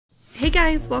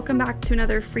guys, welcome back to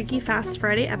another Freaky Fast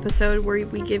Friday episode where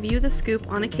we give you the scoop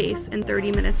on a case in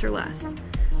 30 minutes or less.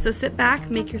 So sit back,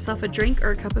 make yourself a drink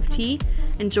or a cup of tea,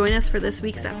 and join us for this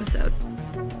week's episode.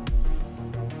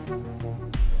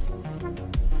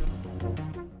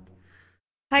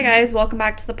 Hi guys, welcome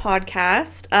back to the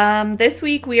podcast. This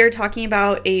week we are talking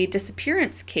about a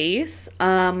disappearance case.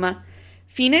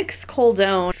 Phoenix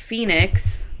Coldon.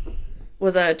 Phoenix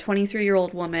was a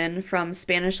 23-year-old woman from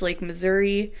Spanish Lake,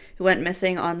 Missouri, who went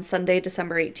missing on Sunday,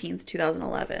 December 18th,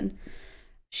 2011.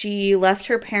 She left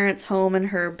her parents' home in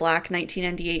her black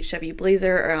 1998 Chevy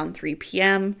Blazer around 3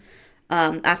 p.m.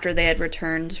 After they had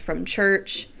returned from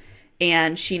church,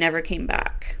 and she never came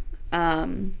back.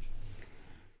 I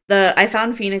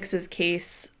found Phoenix's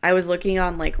case. I was looking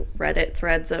on like Reddit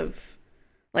threads of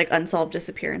like unsolved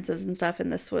disappearances and stuff, and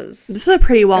this is a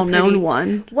pretty well-known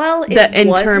one. Well,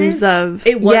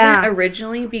 it wasn't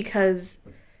originally because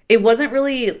it wasn't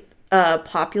really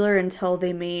popular until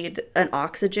they made an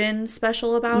Oxygen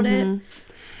special about it. And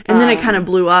then it kind of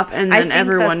blew up, and then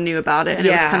everyone knew about it, and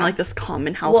it was kind of like this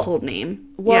common household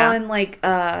name. And like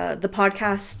the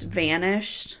podcast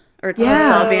Vanished. Or it's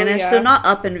called The Vanished. So not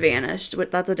Up and Vanished.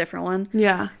 That's a different one.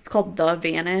 Yeah. It's called The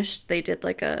Vanished. They did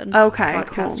like a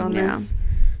podcast on this.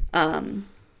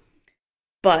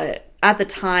 But at the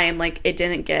time, like, it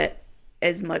didn't get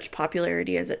as much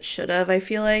popularity as it should have, I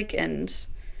feel like. And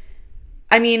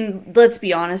I mean, let's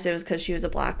be honest, it was because she was a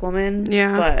black woman.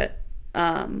 Yeah. But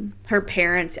her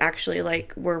parents actually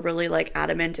like were really like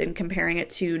adamant in comparing it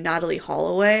to Natalie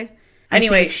Holloway.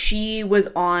 Anyway, she was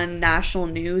on national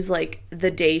news, like,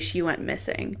 the day she went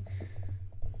missing.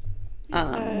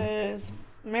 America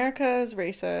is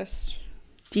racist.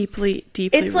 Deeply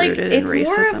rooted in racism. It's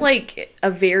more of, like, a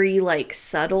very, like,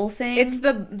 subtle thing. It's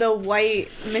the white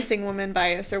missing woman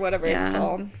bias or whatever it's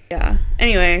called. Yeah.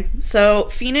 Anyway, so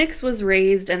Phoenix was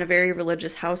raised in a very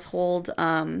religious household.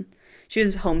 She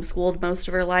was homeschooled most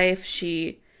of her life.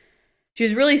 She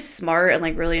was really smart and,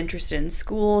 like, really interested in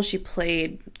school. She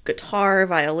played guitar,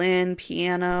 violin,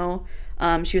 piano.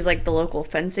 She was, like, the local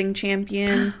fencing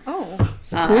champion.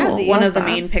 Snazzy. One of the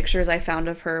main pictures I found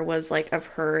of her was, like, of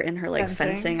her in her, like,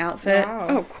 fencing outfit. Wow.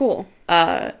 Oh, cool.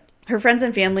 Her friends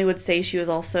and family would say she was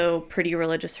also pretty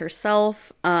religious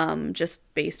herself,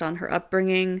 just based on her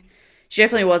upbringing. She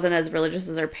definitely wasn't as religious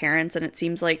as her parents, and it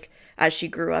seems like as she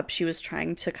grew up, she was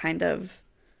trying to kind of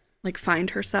like find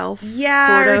herself.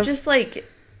 Yeah, sort of. Or just like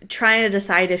trying to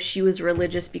decide if she was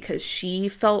religious because she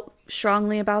felt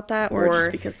strongly about that, or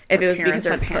just because if it was because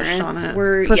her parents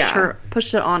were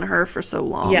pushed it on her for so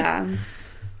long. Yeah.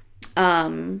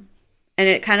 And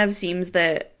it kind of seems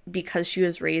that because she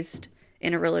was raised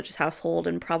in a religious household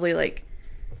and probably like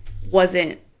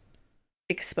wasn't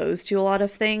exposed to a lot of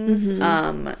things,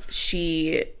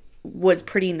 she was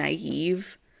pretty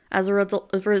naive as a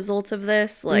result of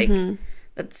this. Like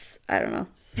that's, I don't know.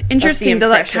 Interesting, though,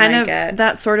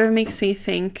 that sort of makes me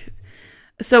think.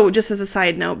 So, just as a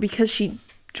side note, because she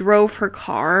drove her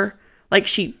car, like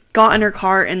she got in her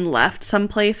car and left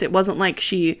someplace. It wasn't like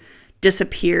she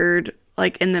disappeared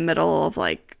like in the middle of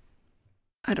like,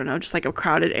 I don't know, just like a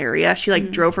crowded area. She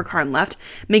like drove her car and left.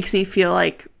 Makes me feel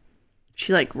like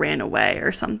she like ran away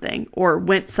or something, or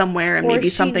went somewhere and maybe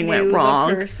something went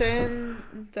wrong.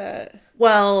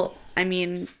 Well, I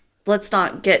mean, let's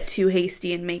not get too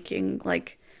hasty in making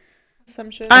like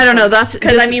assumptions. I don't know. That's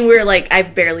because I mean we're like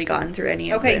I've barely gone through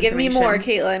any of the give me more,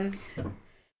 Caitlin.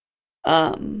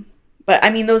 But I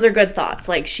mean those are good thoughts.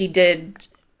 Like she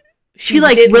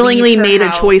like willingly made a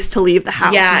choice to leave the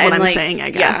house. Yeah, is what I'm saying. I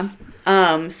guess.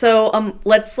 Yeah. So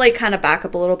let's like kind of back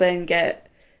up a little bit and get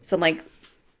some like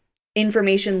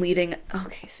information leading.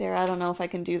 Okay, Sarah, I don't know if I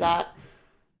can do that.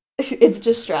 It's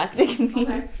distracting me.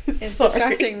 Okay. It's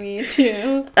distracting me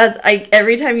too. That's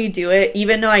every time you do it,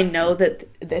 even though I know that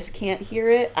this can't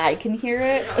hear it, I can hear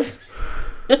it.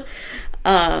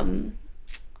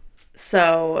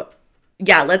 So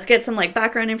yeah, let's get some like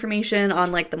background information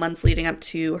on like the months leading up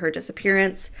to her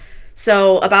disappearance.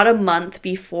 So about a month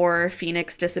before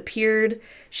Phoenix disappeared,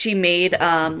 she made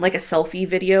like a selfie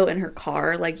video in her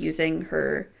car, like using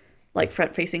her like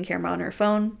front-facing camera on her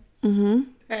phone.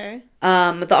 Okay.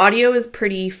 The audio is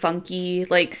pretty funky.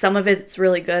 Like some of it's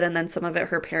really good, and then some of it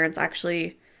her parents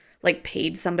actually like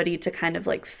paid somebody to kind of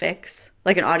like fix,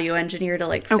 like an audio engineer to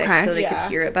like fix so they could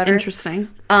hear it better. Interesting.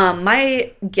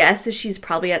 My guess is she's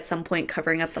probably at some point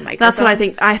covering up the microphone. That's what I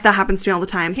think. That happens to me all the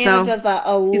time. Hannah does that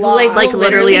a lot. Like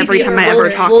literally every time I ever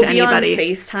talk to anybody. We'll be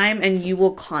on FaceTime and you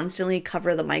will constantly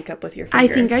cover the mic up with your finger. I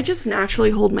think I just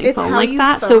naturally hold my phone like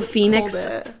that. So Phoenix,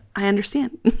 I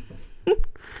understand.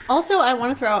 Also, I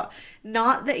want to throw out,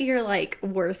 not that you're like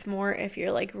worth more if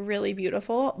you're like really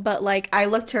beautiful, but like I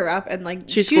looked her up and like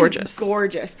she's gorgeous.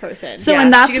 Gorgeous person. So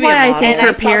and that's why I think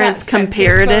her parents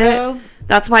compared it.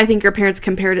 That's why I think her parents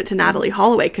compared it to Natalie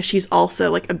Holloway, because she's also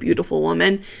like a beautiful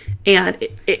woman. And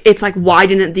it's like, why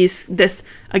didn't this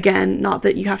again, not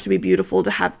that you have to be beautiful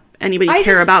to have anybody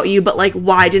care about you, but like,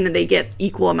 why didn't they get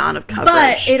equal amount of coverage?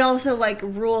 But it also like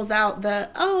rules out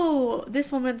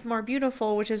this woman's more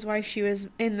beautiful, which is why she was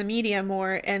in the media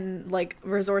more, and like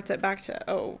resorts it back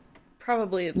to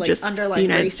probably like just underlying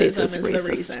United States is the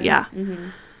reason. Yeah.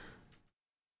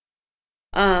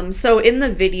 So in the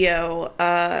video,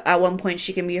 at one point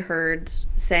she can be heard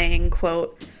saying,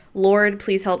 quote, "Lord,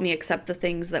 please help me accept the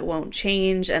things that won't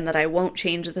change, and that I won't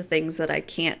change the things that I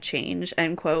can't change,"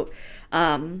 end quote.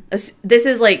 This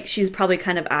is like, she's probably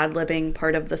kind of ad-libbing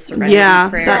part of the Serenity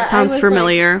prayer. That sounds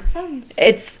familiar. Like,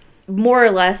 it's more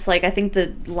or less like, I think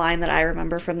the line that I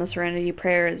remember from the Serenity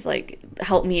prayer is like,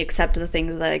 "Help me accept the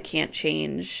things that I can't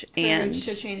change, and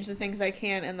to change the things I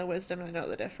can, and the wisdom to know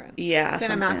the difference." Yeah, it's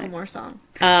in a Macklemore song.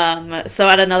 So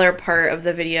at another part of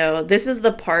the video, this is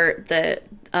the part that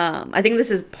I think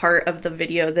this is part of the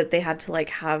video that they had to like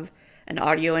have an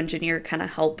audio engineer kind of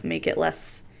help make it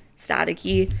less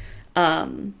staticky.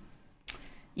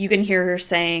 You can hear her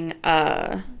saying,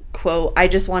 quote, "I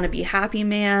just want to be happy,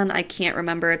 man. I can't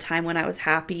remember a time when I was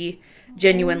happy,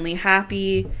 genuinely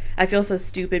happy. I feel so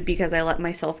stupid because I let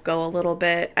myself go a little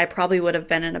bit. I probably would have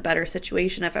been in a better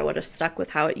situation if I would have stuck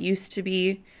with how it used to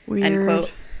be." Weird. End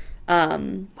quote.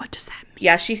 What does that mean?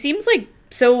 Yeah, she seems like,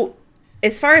 so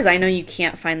as far as I know, you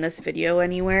can't find this video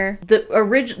anywhere.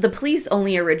 The police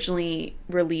only originally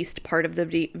released part of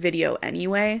the video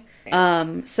anyway.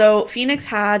 So Phoenix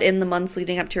had, in the months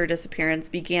leading up to her disappearance,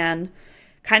 began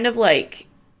kind of like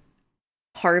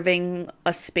carving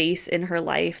a space in her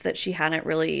life that she hadn't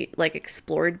really like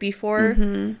explored before.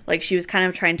 Like she was kind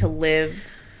of trying to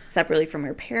live separately from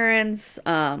her parents.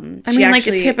 I mean, like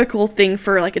a typical thing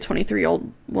for like a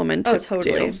 23-year-old woman to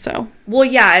do. So, well,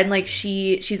 yeah, and like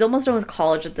she's almost done with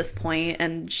college at this point,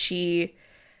 and she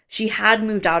had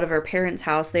moved out of her parents'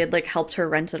 house. They had like helped her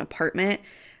rent an apartment,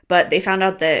 but they found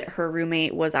out that her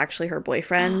roommate was actually her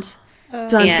boyfriend. Dun,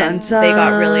 dun, dun. They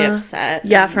got really upset.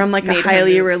 Yeah, from like a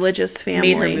highly religious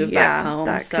family. Made her move back home.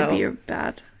 That could be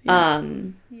bad.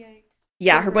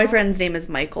 Yeah, her boyfriend's name is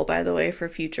Michael, by the way, for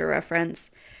future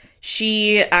reference.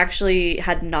 She actually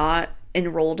had not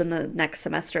enrolled in the next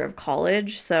semester of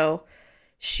college, so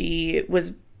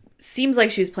seems like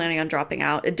she was planning on dropping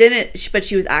out. It didn't, but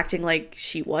she was acting like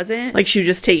she wasn't. Like she was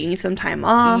just taking some time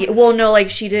off. Well, no,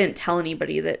 like she didn't tell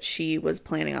anybody that she was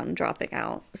planning on dropping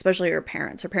out, especially her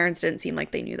parents. Her parents didn't seem like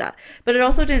they knew that. But it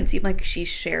also didn't seem like she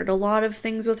shared a lot of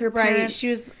things with her parents. Right, she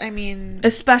was, I mean...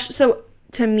 Especially, so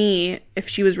to me, if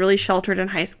she was really sheltered in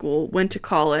high school, went to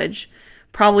college...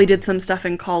 probably did some stuff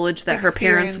in college that her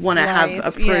parents wouldn't have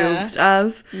approved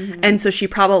of. And so she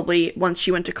probably, once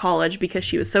she went to college, because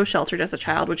she was so sheltered as a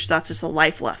child, which that's just a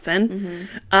life lesson,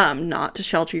 not to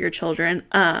shelter your children,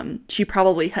 she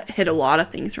probably hid a lot of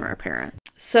things from her parents.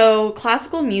 So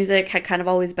classical music had kind of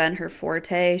always been her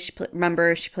forte. She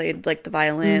played like the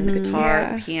violin, the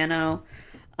guitar, the piano.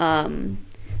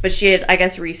 But she had, I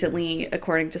guess, recently,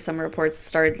 according to some reports,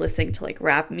 started listening to like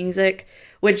rap music,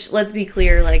 which, let's be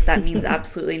clear, like that means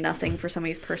absolutely nothing for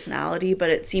somebody's personality.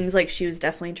 But it seems like she was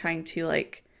definitely trying to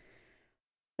like,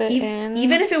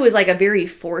 even if it was like a very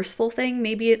forceful thing,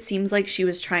 maybe it seems like she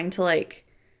was trying to like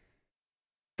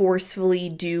forcefully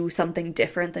do something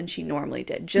different than she normally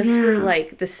did, just for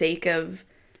like the sake of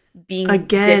being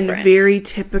different. Very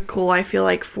typical, I feel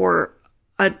like, for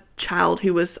a child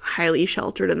who was highly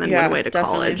sheltered and then went away to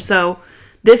college. So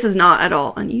this is not at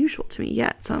all unusual to me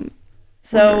yet.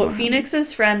 So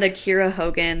Phoenix's friend Akira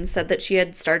Hogan said that she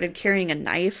had started carrying a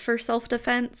knife for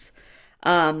self-defense,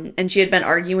 and she had been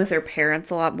arguing with her parents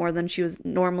a lot more than she was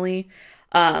normally,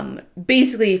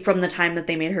 basically from the time that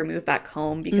they made her move back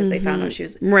home, because they found out she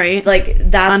was like,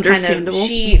 that's kind of,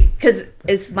 because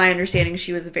it's my understanding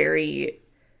she was very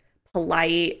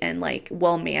polite and like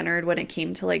well-mannered when it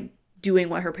came to like doing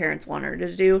what her parents wanted her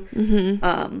to do.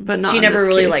 But not she never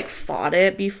really case. Like fought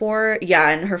it before. Yeah,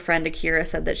 and her friend Akira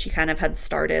said that she kind of had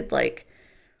started like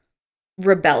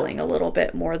rebelling a little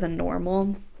bit more than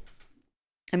normal.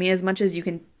 I mean, as much as you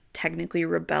can technically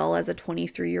rebel as a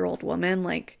 23-year-old woman,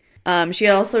 like she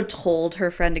also told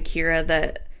her friend Akira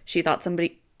that she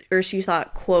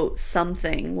thought quote,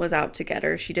 something was out to get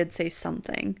her. She did say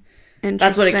something.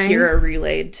 That's what Akira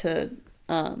relayed to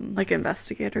like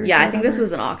investigators. Yeah, I think this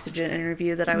was an Oxygen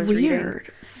interview that I was reading.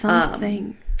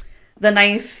 Something. The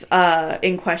knife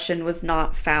in question was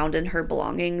not found in her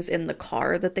belongings in her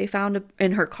car that they found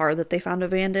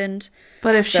abandoned.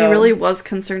 But if she really was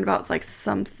concerned about like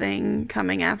something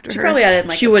coming after her, she probably had it in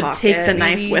like she a would pocket, take the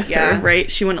knife with her, right?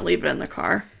 She wouldn't leave it in the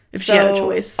car if she had a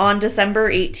choice. On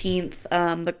December 18th,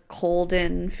 the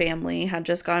Coldon family had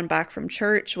just gone back from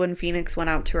church when Phoenix went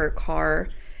out to her car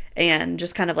and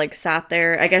just kind of like sat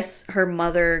there. I guess her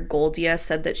mother, Goldia,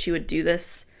 said that she would do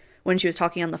this when she was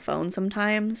talking on the phone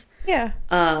sometimes. Yeah.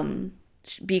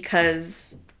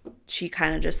 Because she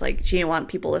kind of just like, she didn't want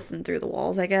people listening through the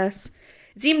walls, I guess.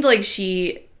 It seemed like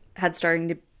she had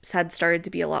started to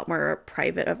be a lot more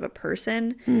private of a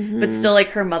person. Mm-hmm. But still, like,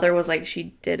 her mother was like,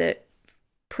 she did it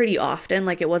pretty often.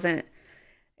 Like, it wasn't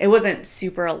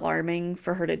super alarming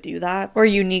for her to do that. Or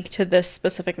unique to this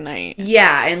specific night.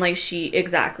 Yeah, and like she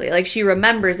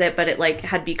remembers it, but it like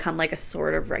had become like a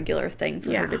sort of regular thing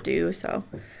for her to do.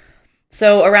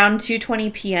 So around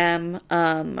 2:20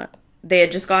 p.m., they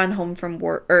had just gone home from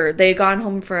work, or they had gone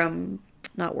home from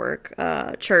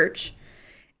church,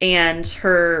 and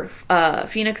her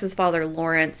Phoenix's father,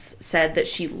 Lawrence, said that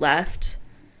she left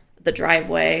the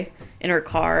driveway in her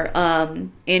car,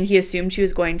 and he assumed she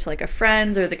was going to like a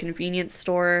friend's or the convenience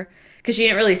store because she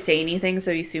didn't really say anything,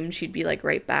 so he assumed she'd be like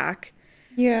right back.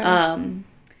 Yeah.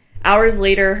 Hours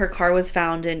later, her car was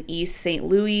found in East St.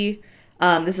 Louis.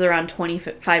 This is around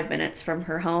 25 minutes from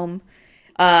her home.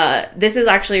 This is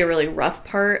actually a really rough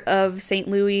part of St.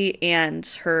 Louis, and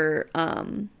her,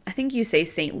 I think you say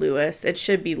St. Louis. It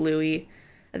should be Louis.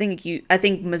 I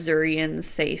think Missourians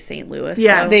say St. Louis.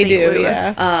 Yeah, they do.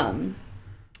 Louis. Yeah.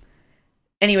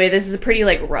 Anyway, this is a pretty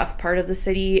like rough part of the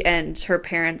city, and her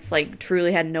parents like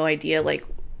truly had no idea like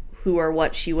who or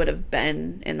what she would have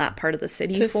been in that part of the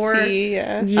city for.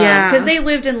 Yeah. Because they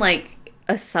lived in like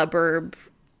a suburb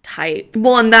type.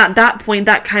 Well, and that point,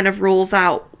 that kind of rules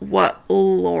out what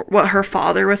her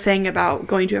father was saying about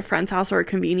going to a friend's house or a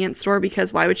convenience store,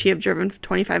 because why would she have driven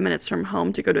 25 minutes from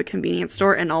home to go to a convenience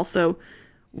store? And also,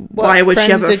 why would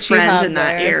she have a friend in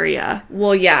that area?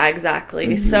 Well, yeah, exactly.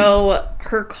 Mm-hmm. So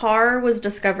her car was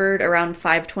discovered around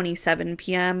 5:27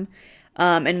 p.m.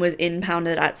 And was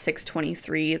impounded at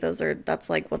 6:23. That's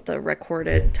like what the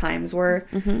recorded times were.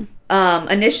 Mm-hmm.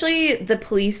 Initially, the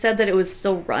police said that it was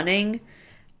still running.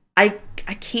 I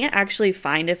can't actually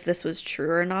find if this was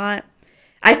true or not.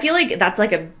 I feel like that's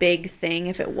like a big thing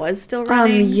if it was still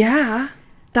running. Yeah.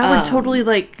 That would totally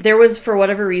like... There was, for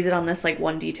whatever reason, on this like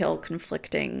one detail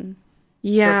conflicting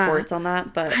reports on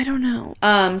that, but... I don't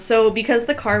know. So because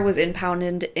the car was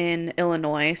impounded in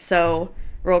Illinois, so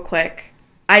real quick,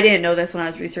 I didn't know this when I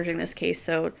was researching this case,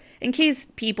 so in case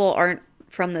people aren't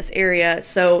from this area,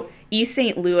 so East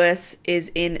St. Louis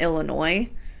is in Illinois.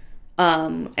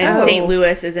 And St.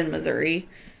 Louis is in Missouri.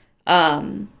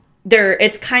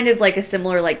 It's kind of like a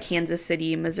similar like Kansas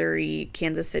City, Missouri,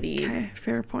 Kansas City. Okay,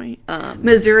 fair point.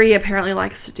 Missouri apparently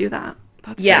likes to do that.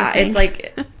 That's it's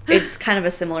like it's kind of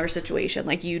a similar situation.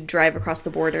 Like you drive across the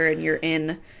border and you're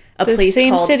in a place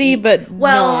same called city, but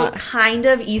not. Kind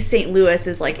of. East St. Louis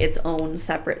is like its own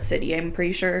separate city, I'm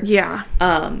pretty sure. Yeah.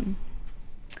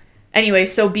 Anyway,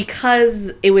 so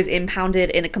because it was impounded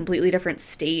in a completely different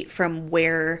state from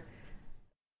where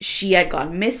she had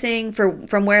gone missing,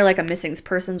 from where like a missing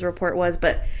persons report was,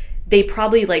 but they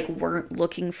probably like weren't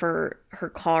looking for her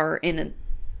car in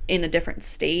a different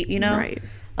state, you know? Right.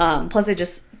 Plus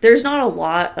there's not a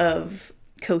lot of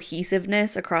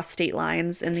cohesiveness across state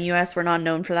lines in the US. We're not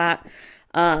known for that.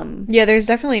 Yeah, there's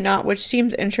definitely not, which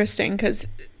seems interesting because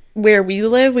where we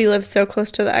live so close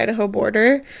to the Idaho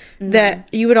border that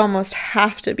you would almost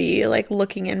have to be like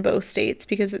looking in both states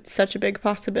because it's such a big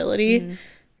possibility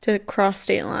to cross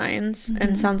state lines.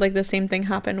 And it sounds like the same thing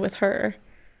happened with her.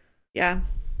 Yeah.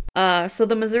 So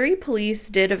the Missouri police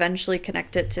did eventually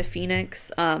connect it to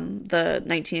Phoenix, the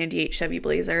 1998 Chevy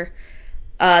Blazer.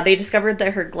 They discovered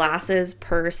that her glasses,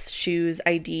 purse, shoes,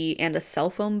 ID, and a cell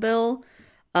phone bill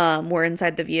were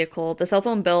inside the vehicle. The cell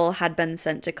phone bill had been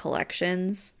sent to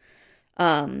collections.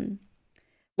 Long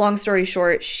story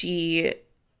short, she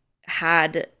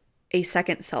had a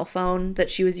second cell phone that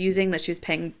she was using, that she was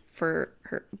paying for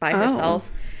by herself.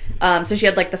 So she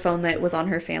had like the phone that was on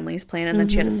her family's plan, and then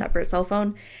she had a separate cell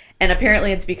phone. And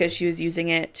apparently it's because she was using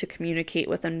it to communicate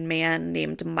with a man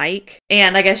named Mike.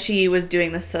 And I guess she was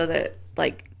doing this so that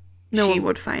like no one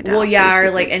would find out. Well, yeah, basically.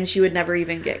 Or like, and she would never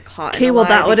even get caught. Okay, well,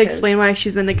 that would explain why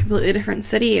she's in a completely different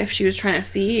city if she was trying to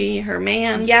see her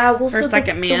man. Yeah, well, her so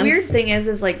second man. The weird thing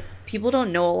is like people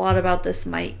don't know a lot about this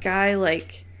Mike guy.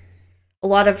 Like a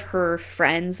lot of her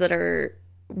friends that are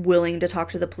willing to talk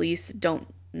to the police don't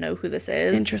know who this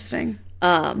is. Interesting.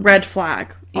 Red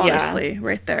flag, honestly,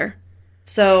 right there.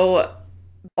 So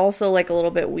also like a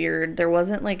little bit weird. There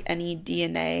wasn't like any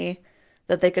DNA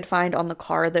that they could find on the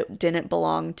car that didn't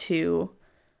belong to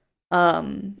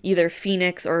either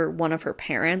Phoenix or one of her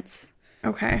parents.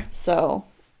 Okay. So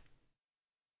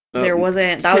there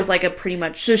wasn't, that was like a pretty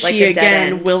much so like she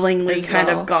again willingly kind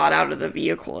of got out of the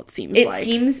vehicle, it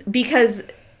seems because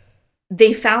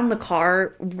they found the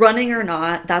car, running or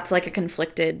not, that's like a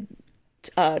conflicted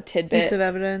tidbit. Piece of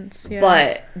evidence, yeah.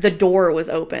 But the door was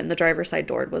open. The driver's side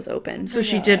door was open. So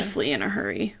she did flee in a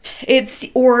hurry.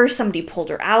 Or somebody pulled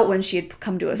her out when she had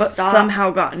come to a stop. But somehow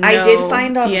got no I did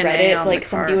find on DNA Reddit, on like,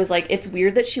 somebody was like, it's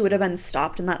weird that she would have been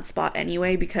stopped in that spot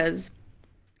anyway, because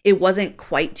it wasn't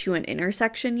quite to an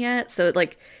intersection yet. So,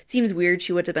 like, it seems weird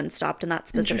she would have been stopped in that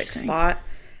specific spot.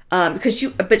 Because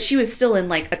she was still in,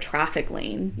 like, a traffic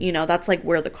lane. You know, that's, like,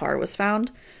 where the car was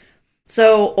found.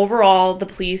 So, overall, the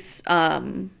police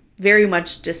very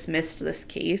much dismissed this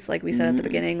case, like we said at the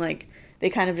beginning. Like, they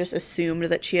kind of just assumed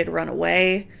that she had run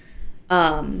away.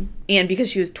 And because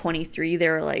she was 23, they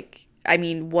were like, I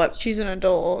mean, what... She's an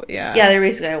adult, yeah. Yeah, they're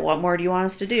basically like, what more do you want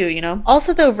us to do, you know?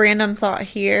 Also, though, random thought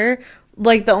here,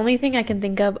 like, the only thing I can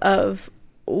think of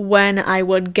when I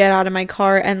would get out of my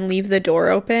car and leave the door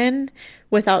open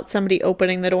without somebody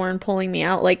opening the door and pulling me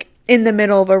out, like, in the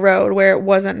middle of a road where it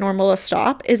wasn't normal to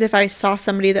stop, is if I saw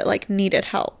somebody that, like, needed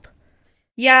help.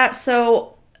 Yeah,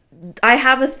 so I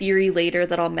have a theory later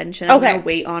that I'll mention. I'm gonna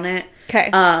wait on it. Okay.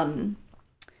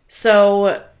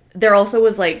 So there also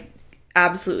was, like,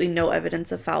 absolutely no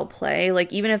evidence of foul play.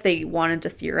 Like, even if they wanted to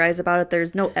theorize about it,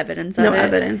 there's no evidence of it. No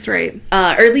evidence, right. Or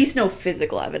at least no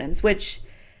physical evidence, which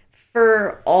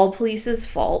for all police's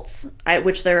faults,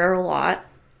 which there are a lot,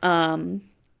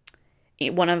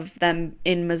 one of them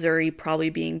in Missouri probably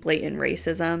being blatant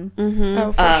racism. Mm-hmm.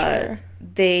 Oh, for sure.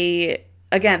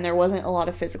 There wasn't a lot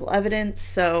of physical evidence,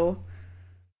 so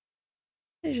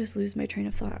I just lose my train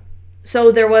of thought.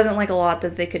 So there wasn't, like, a lot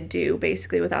that they could do,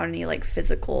 basically, without any, like,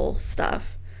 physical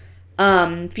stuff.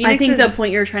 I think the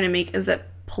point you're trying to make is that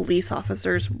police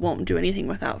officers won't do anything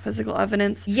without physical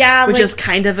evidence. Yeah, which is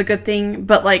kind of a good thing,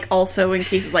 but, like, also in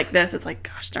cases like this, it's like,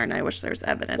 gosh darn, I wish there was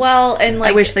evidence. Well, and, like,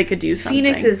 I wish they could do something.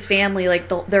 Phoenix's family, like,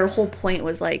 their whole point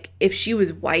was, like, if she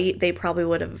was white, they probably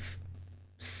would have,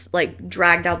 like,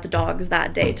 dragged out the dogs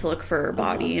that day to look for her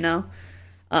body, you know?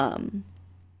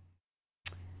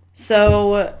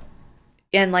 So,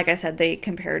 and like I said, they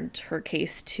compared her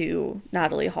case to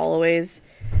Natalie Holloway's.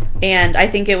 And I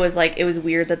think it was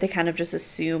weird that they kind of just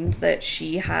assumed that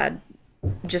she had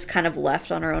just kind of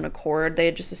left on her own accord. They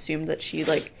had just assumed that she,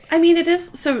 like... I mean, it is,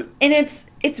 so... And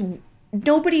it's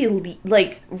nobody,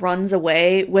 like, runs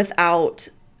away without...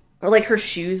 Or, like, her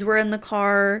shoes were in the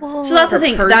car. Well, so that's the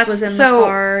thing. Purse was in the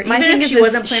car. My Even thing if is she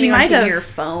wasn't planning on taking her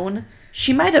phone...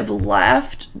 She might have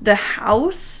left the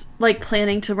house, like,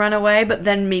 planning to run away, but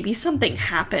then maybe something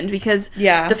happened, because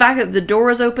the fact that the door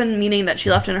was open, meaning that she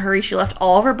left in a hurry, she left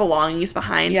all of her belongings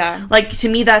behind. Yeah. Like, to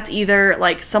me, that's either,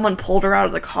 like, someone pulled her out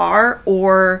of the car,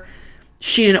 or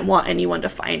she didn't want anyone to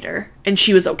find her, and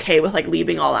she was okay with, like,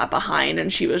 leaving all that behind,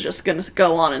 and she was just gonna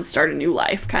go on and start a new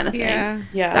life kind of thing.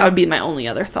 Yeah. That would be my only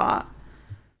other thought.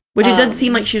 Which it did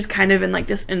seem like she was kind of in, like,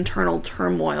 this internal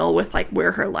turmoil with, like,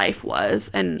 where her life was,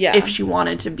 and if she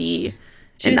wanted to be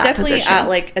she in was that definitely position. at,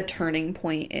 like, a turning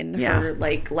point in her,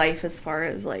 like, life as far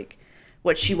as, like,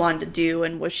 what she wanted to do,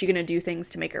 and was she going to do things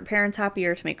to make her parents happy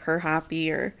or to make her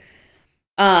happy, or...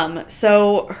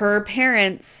 So her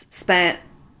parents spent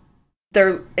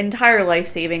their entire life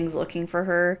savings looking for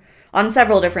her on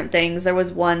several different things. There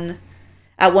was one...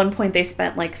 At one point, they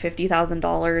spent, like,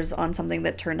 $50,000 on something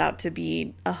that turned out to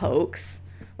be a hoax.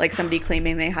 Like, somebody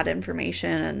claiming they had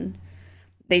information, and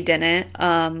they didn't.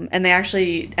 And they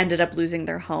actually ended up losing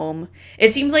their home.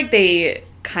 It seems like they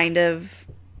kind of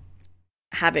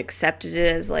have accepted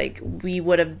it as, like, we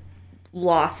would have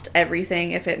lost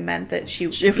everything if it meant that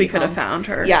if we could have found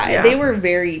her. Yeah, they were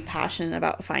very passionate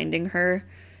about finding her.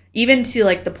 Even to,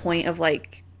 like, the point of,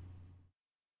 like,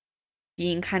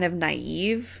 being kind of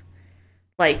naive.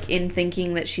 Like, in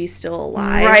thinking that she's still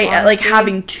alive. Right, honestly. like,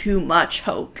 having too much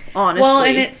hope, honestly. Well,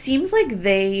 and it seems like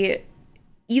they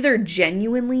either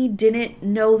genuinely didn't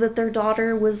know that their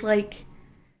daughter was, like,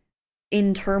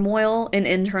 in turmoil, in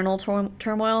internal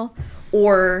turmoil,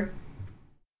 or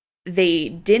they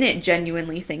didn't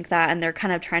genuinely think that, and they're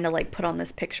kind of trying to, like, put on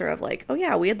this picture of, like, oh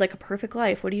yeah, we had, like, a perfect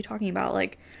life. What are you talking about?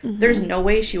 Like, there's no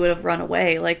way she would have run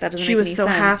away. Like, that doesn't make any sense. She was so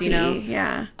happy, you know?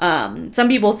 Yeah. Some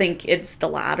people think it's the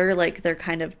latter. Like, they're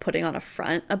kind of putting on a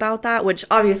front about that, which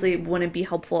obviously wouldn't be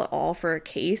helpful at all for a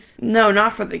case. No,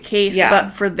 not for the case,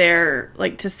 but for their,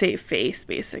 like, to save face,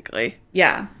 basically.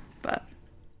 Yeah. But.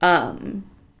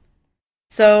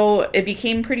 So it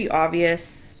became pretty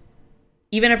obvious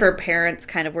even if her parents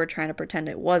kind of were trying to pretend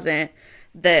it wasn't,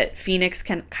 that Phoenix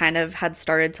kind of had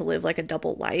started to live like a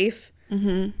double life.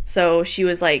 Mm-hmm. So she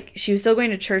was still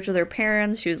going to church with her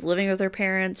parents. She was living with her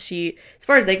parents. She, as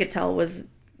far as they could tell, was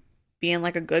being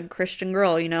like a good Christian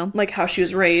girl, you know? Like how she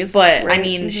was raised. But, right? I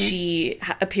mean, she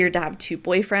appeared to have 2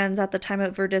 boyfriends at the time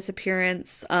of her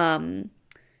disappearance.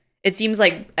 It seems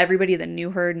like everybody that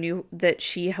knew her knew that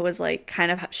she was like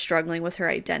kind of struggling with her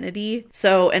identity.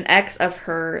 So an ex of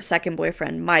her second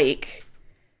boyfriend, Mike.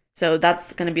 So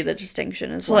that's going to be the distinction.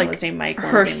 Is one was named Mike,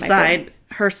 one was named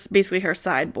Michael. Basically her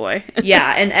side boy.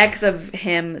 Yeah, an ex of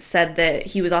him said that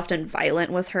he was often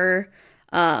violent with her.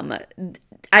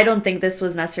 I don't think this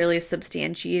was necessarily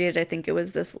substantiated. I think it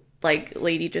was this like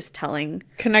lady just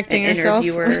connecting an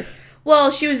interviewer.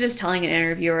 Well, she was just telling an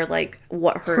interviewer, like,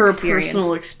 what her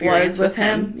personal experience was with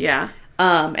him. Yeah.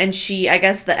 And I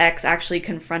guess the ex actually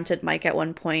confronted Mike at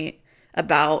one point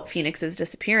about Phoenix's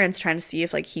disappearance, trying to see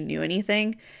if, like, he knew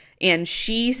anything. And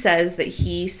she says that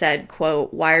he said,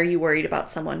 quote, "Why are you worried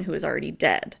about someone who is already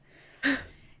dead?"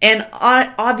 And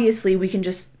obviously, we can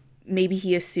just... Maybe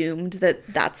he assumed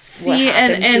that that's what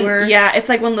happened to her. Yeah, it's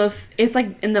like one of those... It's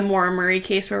like in the Maura Murray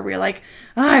case where we're like,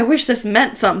 oh, I wish this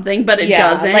meant something, but it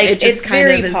doesn't. Like, it just it's kind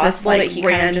very of is possible this, like, that he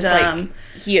random... kind of just,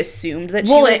 like... He assumed that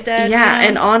she was dead. Yeah, you know?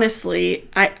 and honestly,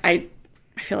 I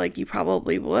feel like you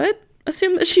probably would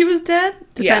assume that she was dead,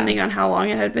 depending on how long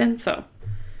it had been, so...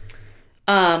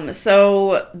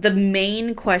 So the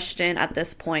main question at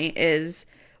this point is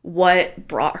what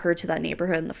brought her to that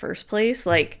neighborhood in the first place?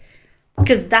 Like...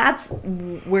 Because that's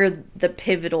where the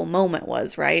pivotal moment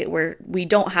was, right? Where we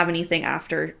don't have anything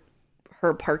after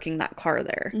her parking that car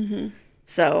there. Mm-hmm.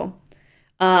 So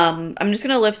I'm just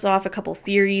going to list off a couple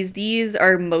theories. These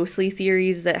are mostly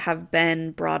theories that have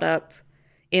been brought up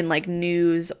in like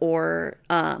news or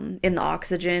in the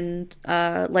Oxygen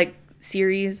like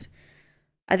series.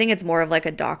 I think it's more of like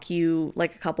a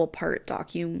like a couple part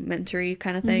documentary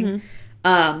kind of thing. Mm-hmm.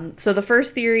 So the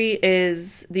first theory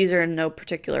is, these are in no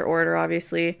particular order,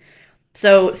 obviously.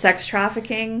 So sex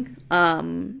trafficking,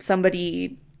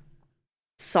 somebody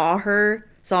saw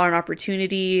an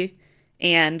opportunity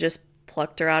and just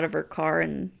plucked her out of her car.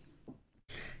 And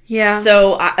yeah.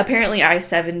 So apparently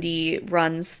I-70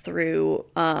 runs through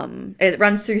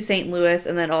St. Louis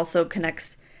and then also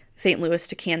connects St. Louis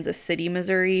to Kansas City,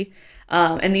 Missouri.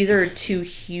 And these are 2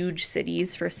 huge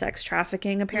cities for sex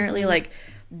trafficking, apparently. Mm-hmm. Like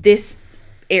this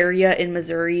area in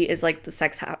Missouri is like the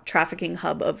sex trafficking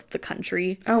hub of the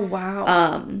country. Oh,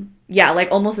 wow. Yeah, like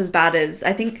almost as bad as,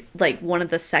 I think like one of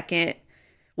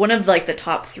like the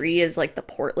top 3 is like the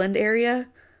Portland area.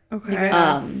 Okay.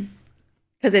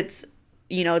 Because it's,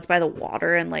 you know, it's by the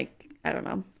water and like, I don't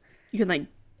know. You can like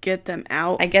get them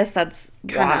out. I guess that's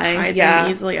why. Hide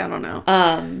them easily. I don't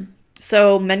know.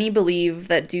 So many believe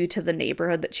that due to the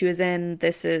neighborhood that she was in,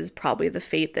 this is probably the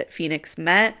fate that Phoenix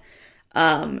met.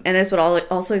 And this would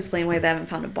also explain why they haven't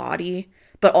found a body,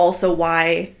 but also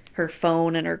why her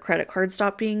phone and her credit card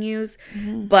stopped being used.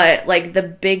 Mm-hmm. But like the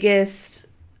biggest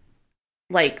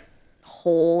like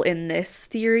hole in this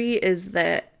theory is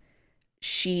that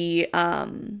she,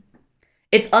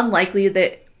 it's unlikely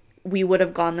that we would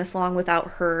have gone this long without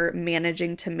her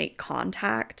managing to make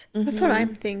contact. Mm-hmm. That's what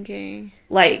I'm thinking.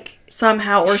 Like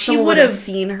somehow, or someone would have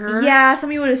seen her. Yeah,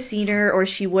 somebody would have seen her, or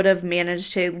she would have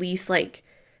managed to at least like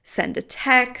send a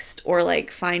text or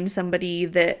like find somebody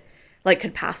that like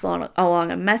could pass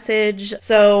along a message.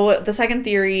 So the second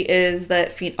theory is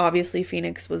that obviously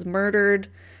Phoenix was murdered,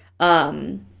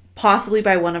 possibly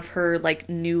by one of her like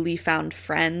newly found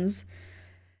friends.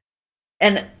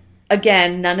 And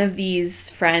again, none of these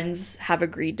friends have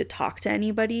agreed to talk to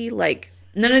anybody. Like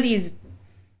none of these,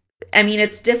 I mean,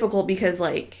 it's difficult because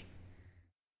like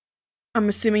I'm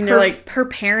assuming they're like her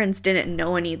parents didn't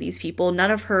know any of these people.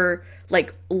 None of her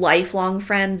like lifelong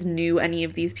friends knew any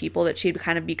of these people that she'd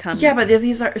kind of become. Yeah, but if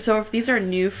these are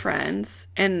new friends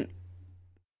and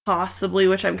possibly,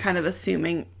 which I'm kind of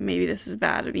assuming, maybe this is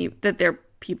bad of me, that they're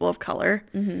people of color.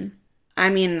 Mm-hmm. I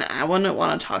mean, I wouldn't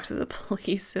want to talk to the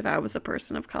police if I was a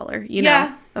person of color. You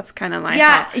know, that's kind of my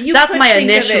thought. That's my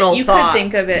initial thought. You could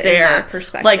think of it there. In that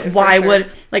perspective. Like, why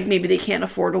would, like, maybe they can't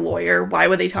afford a lawyer. Why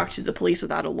would they talk to the police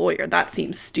without a lawyer? That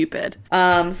seems stupid.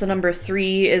 So number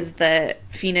 3 is that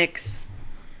Phoenix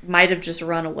might have just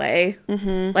run away.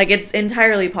 Mm-hmm. Like, it's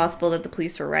entirely possible that the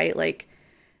police were right. Like,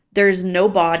 there's no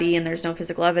body and there's no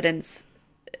physical evidence.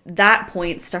 That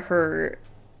points to her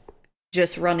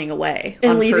just running away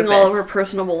and on leaving purpose. all of her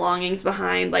personal belongings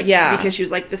behind, like, because she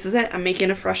was like, this is it, I'm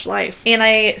making a fresh life.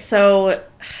 And so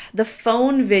the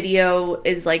phone video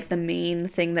is like the main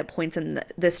thing that points in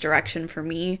this direction for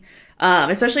me,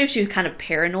 especially if she was kind of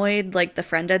paranoid, like the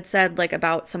friend had said, like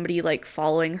about somebody like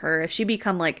following her. If she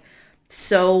become like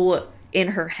so in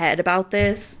her head about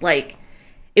this, like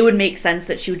it would make sense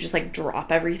that she would just like drop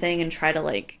everything and try to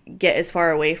like get as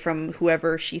far away from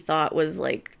whoever she thought was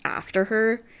like after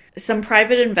her. Some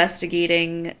private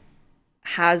investigating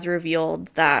has revealed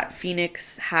that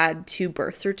Phoenix had 2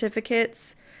 birth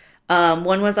certificates.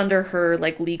 One was under her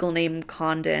like legal name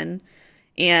Coldon,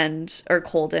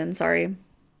 sorry.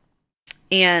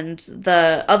 And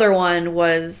the other one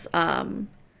was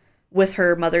with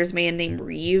her mother's maiden name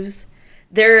Reeves.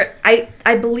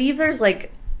 I believe there's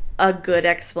like a good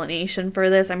explanation for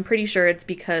this. I'm pretty sure it's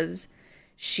because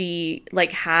she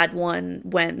like had one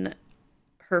when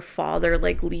her father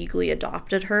like legally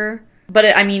adopted her.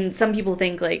 But I mean, some people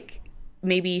think like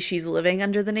maybe she's living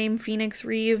under the name Phoenix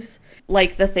Reeves.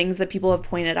 Like the things that people have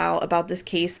pointed out about this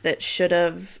case that should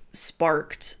have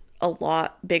sparked a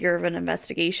lot bigger of an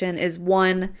investigation is,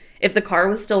 one, if the car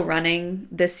was still running,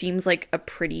 this seems like a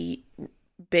pretty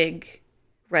big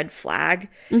red flag.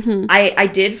 Mm-hmm. I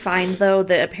did find though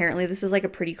that apparently this is like a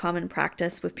pretty common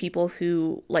practice with people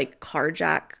who like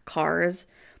carjack cars.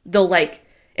 They'll like,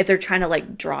 if they're trying to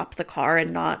like drop the car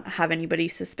and not have anybody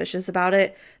suspicious about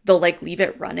it, they'll like leave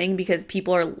it running, because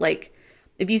people are like,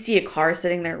 if you see a car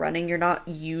sitting there running, you're not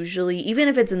usually, even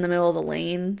if it's in the middle of the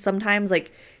lane, sometimes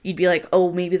like you'd be like,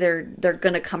 oh, maybe they're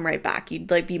gonna come right back.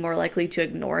 You'd like be more likely to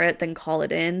ignore it than call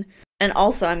it in. And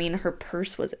also, I mean, her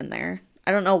purse was in there.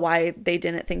 I don't know why they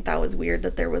didn't think that was weird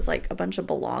that there was like a bunch of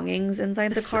belongings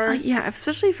inside the car. Yeah,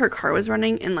 especially if her car was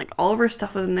running and like all of her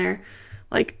stuff was in there.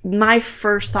 Like, my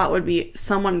first thought would be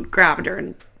someone grabbed her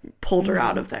and pulled her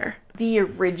out of there. The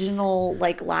original,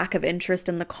 like, lack of interest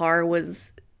in the car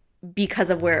was because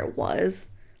of where it was.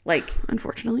 Like,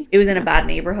 unfortunately. It was in a bad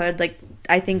neighborhood. Like,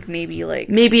 I think maybe, like...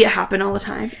 Maybe it happened all the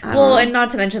time. Well, and not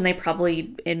to mention they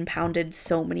probably impounded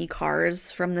so many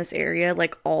cars from this area,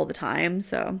 like, all the time,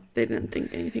 so... They didn't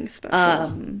think anything special.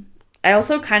 I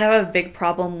also kind of have a big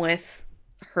problem with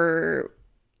her...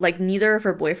 Like, neither of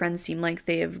her boyfriends seem like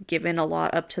they have given a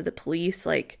lot up to the police.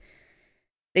 Like,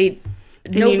 and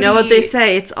you know what they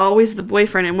say, it's always the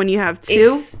boyfriend, and when you have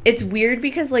 2... It's weird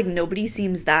because, like, nobody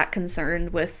seems that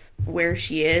concerned with where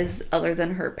she is other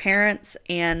than her parents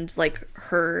and, like,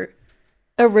 her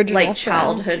original like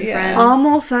childhood friends.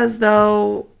 Almost as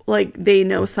though, like, they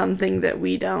know something that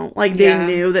we don't. Like, they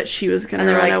knew that she was going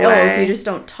to run away. Oh, if we just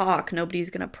don't talk, nobody's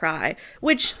going to pry.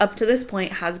 Which, up to this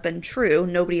point, has been true.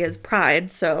 Nobody has pried,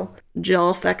 so...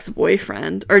 Jealous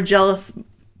ex-boyfriend. Or jealous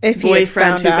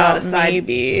boyfriend who got a side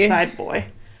boy.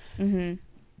 Mm-hmm.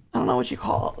 I don't know what you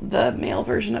call the male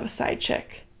version of a side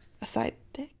chick. A side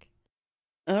dick?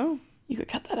 Oh. You could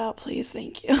cut that out, please.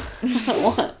 Thank you. I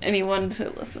don't want anyone to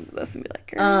listen to this and be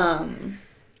like, girl.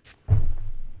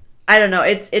 I don't know.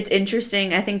 It's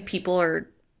interesting. I think people are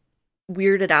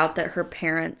weirded out that her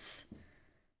parents,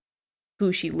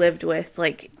 who she lived with,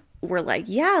 like, were like,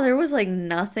 yeah, there was like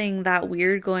nothing that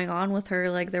weird going on with her.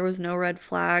 Like, there was no red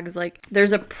flags. Like,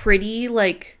 there's a pretty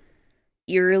like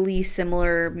eerily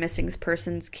similar missing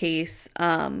persons case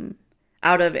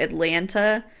out of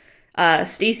Atlanta.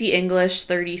 Stacey English,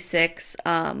 36,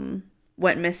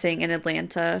 went missing in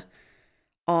Atlanta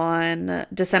on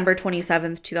December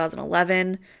 27th,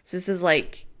 2011. So this is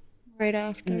like right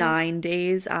after 9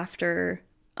 days after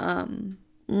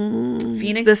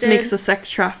Phoenix This did. Makes the sex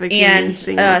trafficking and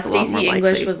Stacey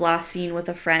English was last seen with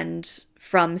a friend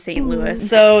from St. Louis.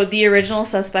 So the original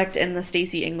suspect in the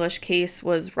Stacey English case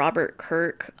was Robert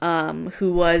Kirk,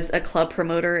 who was a club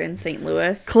promoter in St.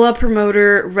 Louis. Club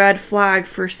promoter, red flag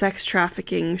for sex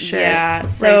trafficking shit. Yeah,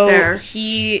 so right there.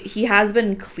 He has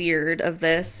been cleared of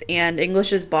this, and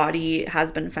English's body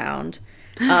has been found.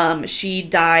 She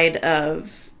died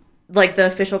of, like, the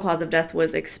official cause of death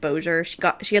was exposure.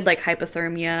 She had like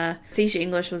hypothermia. Stacey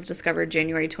English was discovered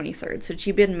January 23rd, so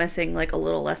she'd been missing like a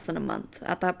little less than a month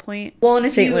at that point. Well, and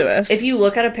if you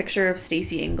look at a picture of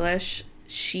Stacey English,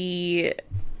 she's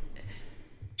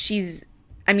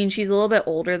a little bit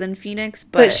older than Phoenix,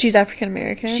 but she's African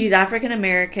American. She's African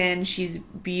American. She's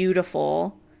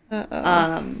beautiful.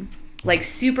 Like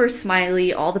super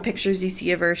smiley. All the pictures you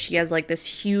see of her, she has like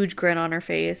this huge grin on her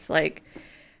face. Like,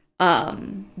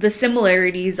 the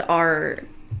similarities are,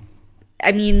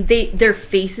 I mean, their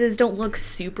faces don't look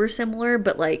super similar,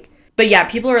 but like But yeah,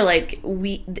 people are like,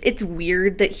 it's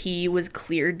weird that he was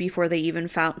cleared before they even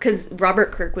found, because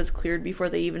Robert Kirk was cleared before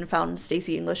they even found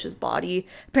Stacey English's body.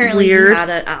 Apparently he had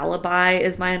an alibi,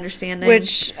 is my understanding.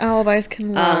 Which alibis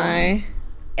can lie.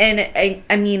 And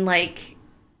I mean, like,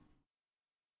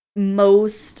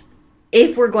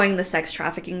 if we're going the sex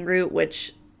trafficking route,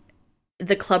 which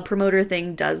the club promoter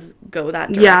thing does go that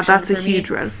direction. Yeah, that's a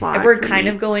huge red flag. If we're kind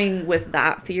of going with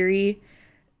that theory,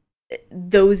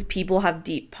 those people have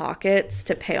deep pockets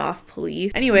to pay off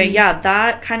police. Anyway, yeah,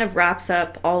 that kind of wraps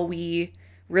up all we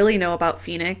really know about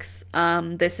Phoenix.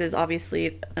 This is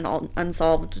obviously an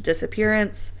unsolved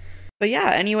disappearance. But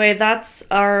yeah, anyway, that's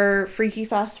our Freaky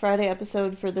Fast Friday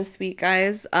episode for this week,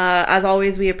 guys. As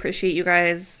always, we appreciate you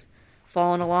guys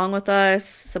following along with us,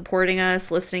 supporting us,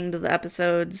 listening to the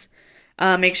episodes.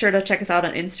 Make sure to check us out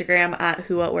on Instagram at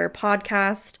Who What Where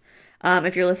Podcast.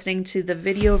 If you're listening to the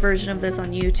video version of this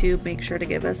on YouTube, make sure to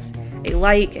give us a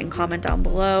like and comment down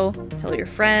below. Tell your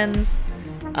friends.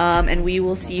 And we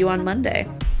will see you on Monday.